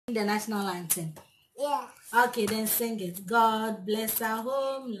The national anthem. Yeah. Okay, then sing it. God bless our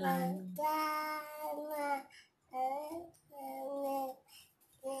homeland.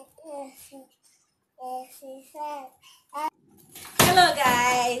 Hello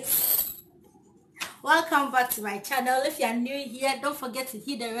guys, welcome back to my channel. If you are new here, don't forget to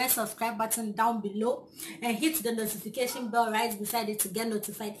hit the red subscribe button down below and hit the notification bell right beside it to get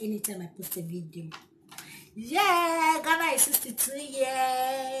notified anytime I post a video. Yeah, Ghana is 62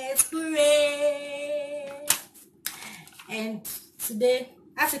 years. Hooray! And today,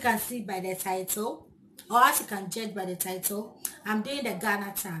 as you can see by the title, or as you can judge by the title, I'm doing the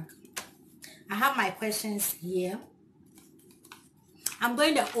Ghana tag. I have my questions here. I'm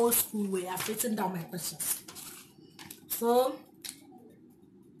going the old school way. I've written down my questions. So,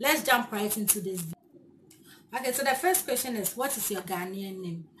 let's jump right into this video. Okay, so the first question is, what is your Ghanaian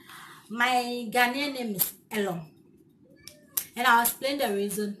name? My Ghanaian name is Elon. And I'll explain the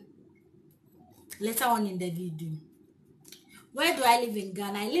reason later on in the video. Where do I live in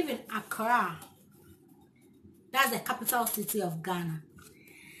Ghana? I live in Accra. That's the capital city of Ghana.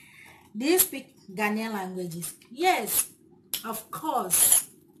 Do you speak Ghanaian languages? Yes, of course.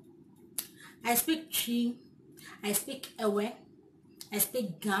 I speak Chi, I speak Ewe, I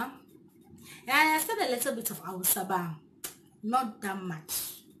speak Ga, and I understand a little bit of Awusaba. Not that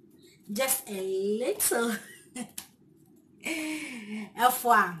much. Just a little.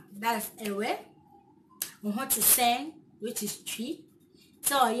 F1, that's Ewe. We want to sing, which is Chi.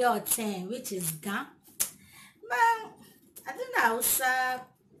 So your turn, which is Ga. But I think that was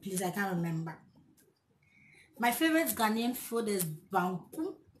please, I can't remember. My favorite Ghanaian food is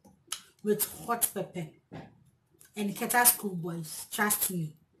banku with hot pepper and Keta schoolboys. Trust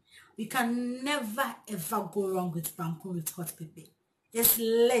me, you can never ever go wrong with banku with hot pepper. It's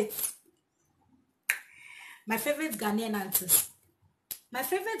lit. My favorite Ghanaian artist. My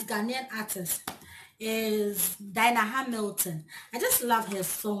favorite Ghanaian artist is Dinah Hamilton. I just love her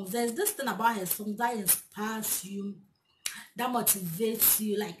songs. There's this thing about her songs that inspires you, that motivates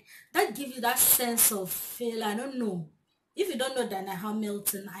you, like that gives you that sense of feel. I don't know. If you don't know Dinah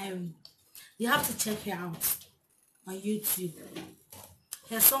Hamilton, you have to check her out on YouTube.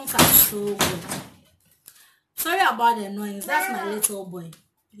 Her songs are so good. Sorry about the noise. That's my little boy.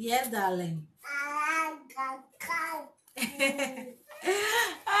 Yes, darling.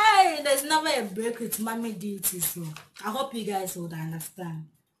 Hey, there's never a break with mommy duty, so I hope you guys would understand.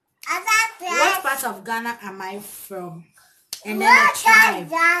 What part of Ghana am I from? And then the tribe.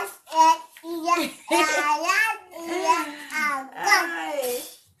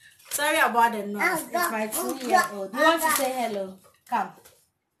 Sorry about the noise. It's my 2-year-old. You want to say hello? Come.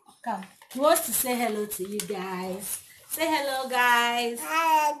 He wants to say hello to you guys. Say hello, guys.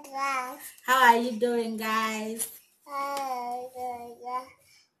 Hello, guys. How are you doing, guys?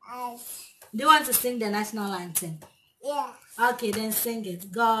 Do you want to sing the national anthem? Yeah. Okay, then sing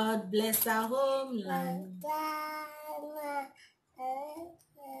it. God bless our homeland.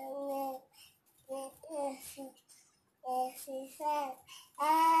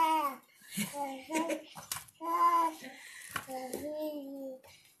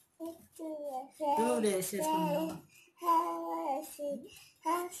 Do this shit for me.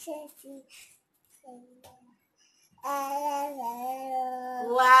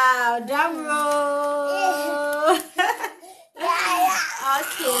 Wow, drum roll.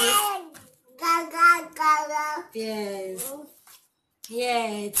 Okay. Yes. Yeah,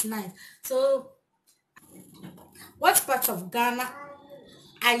 it's nice. So, what part of Ghana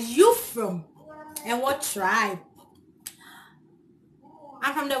are you from? And what tribe?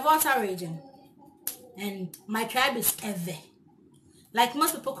 I'm from the Volta region. And my tribe is Ewe. Like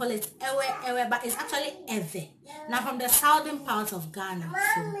most people call it Ewe, but it's actually Ewe. Now from the southern part of Ghana.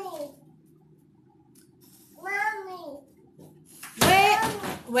 Mommy. Where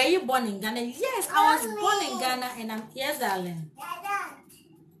were you born in Ghana? Yes, I was born in Ghana and I'm yes, darling.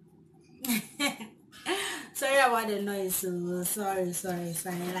 Sorry about the noise. So sorry.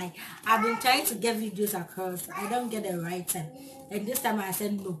 Like I've been trying to get videos across. I don't get the right time. And this time I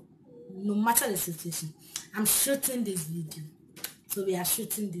said no matter the situation, I'm shooting this video. So we are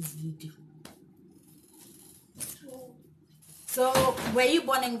shooting this video. So were you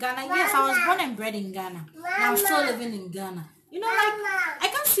born in Ghana? Yes, I was born and bred in Ghana. And I'm still living in Ghana. You know, like I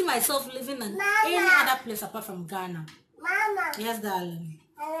can't see myself living in any other place apart from Ghana. Mama. Yes, darling.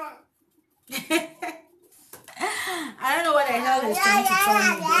 I don't know what the hell is trying to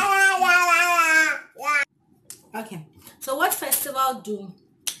tell me. Okay, so what festival do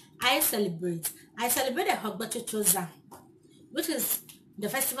I celebrate? I celebrate the Hogbachochoza, which is the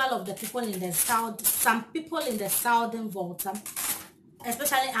festival of the people in the south. Some people in the southern Volta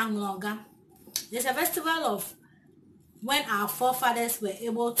especially Anglonga. It's a festival of when our forefathers were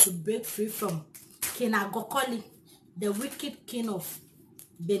able to break free from King Agokoli, the wicked king of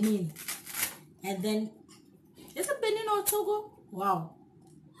Benin. And then, is it Benin or Togo? Wow,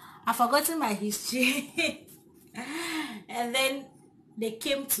 I've forgotten my history. And then they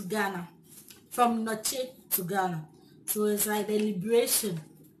came to Ghana, from Noche to Ghana. So it's like the liberation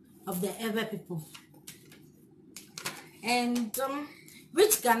of the Ewe people. And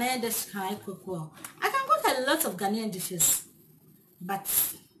which Ghanaian dish can I cook well? I can cook a lot of Ghanaian dishes, but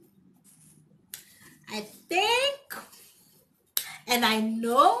I think, and I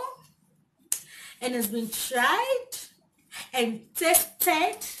know, and it's been tried and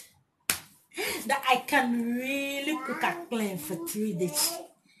tested, that I can really cook a clean for 3 days.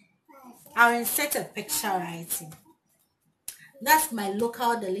 I'll insert a picture writing. That's my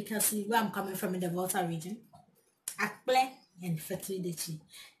local delicacy where I'm coming from in the Volta region. Akple and fertility.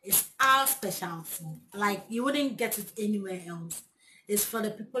 It's our specialty. Like, you wouldn't get it anywhere else. It's for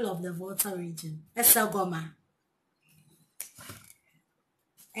the people of the Volta region. Esagoma.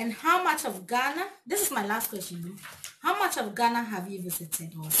 And how much of Ghana? This is my last question. How much of Ghana have you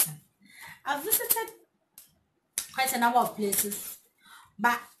visited also? I've visited quite a number of places,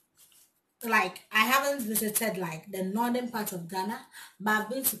 but like I haven't visited like the northern part of Ghana, but I've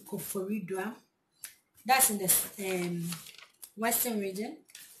been to Koforidua. That's in the western region.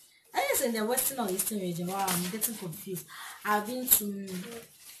 I think it's in the western or eastern region. Wow, I'm getting confused. I've been to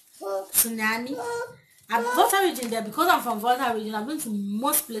Sunyani. Volta region there, because I'm from Volta region. I've been to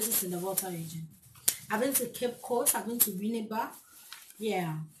most places in the Volta region. I've been to Cape Coast. I've been to Winneba.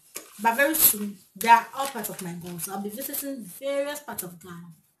 Yeah, but very soon they are all part of my goals. I'll be visiting various parts of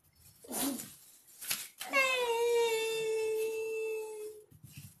Ghana.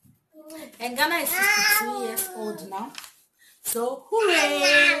 And Ghana is 62 years old now. So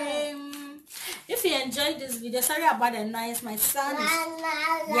hooray! If you enjoyed this video, sorry about the noise. My son is,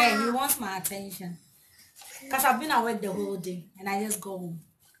 yeah, he wants my attention. Because I've been awake the whole day and I just go home.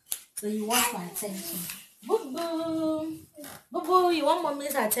 So he wants my attention. Boo boo. Boo boo, you want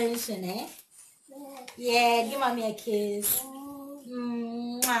mommy's attention, eh? Yeah, give mommy a kiss.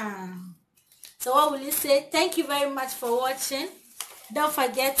 Mwah. So what will you say? Thank you very much for watching. Don't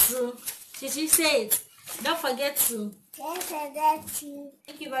forget to, she say it. Don't forget to.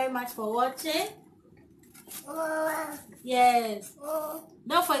 Thank you very much for watching. Yes.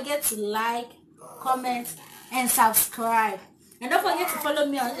 Don't forget to like, comment, and subscribe. And don't forget to follow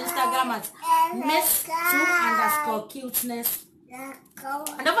me on Instagram at Miss2_cuteness.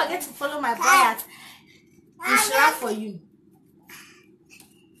 And don't forget to follow my boy at Inshira for you.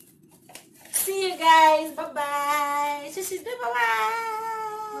 See you guys. Bye bye. Bye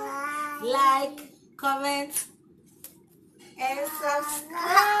bye. Like, comment, and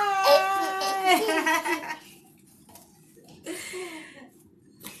subscribe.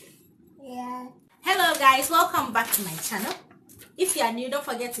 Yeah. Hello guys, welcome back to my channel. If you are new, don't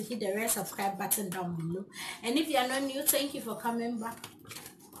forget to hit the red subscribe button down below. And if you are not new, thank you for coming back.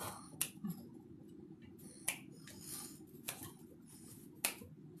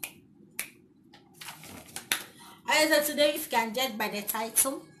 So today, if you can judge by the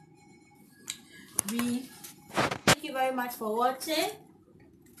title, thank you very much for watching.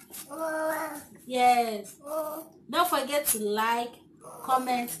 Yes. Don't forget to like,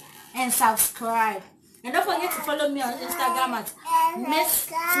 comment, and subscribe. And don't forget to follow me on Instagram at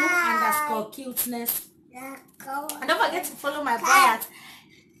Miss2_cuteness. And don't forget to follow my boy at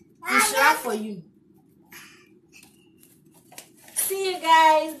Inshira for you. See you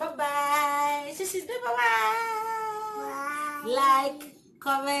guys. Bye bye. Bye bye. Like,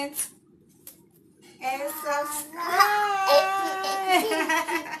 comment, and subscribe.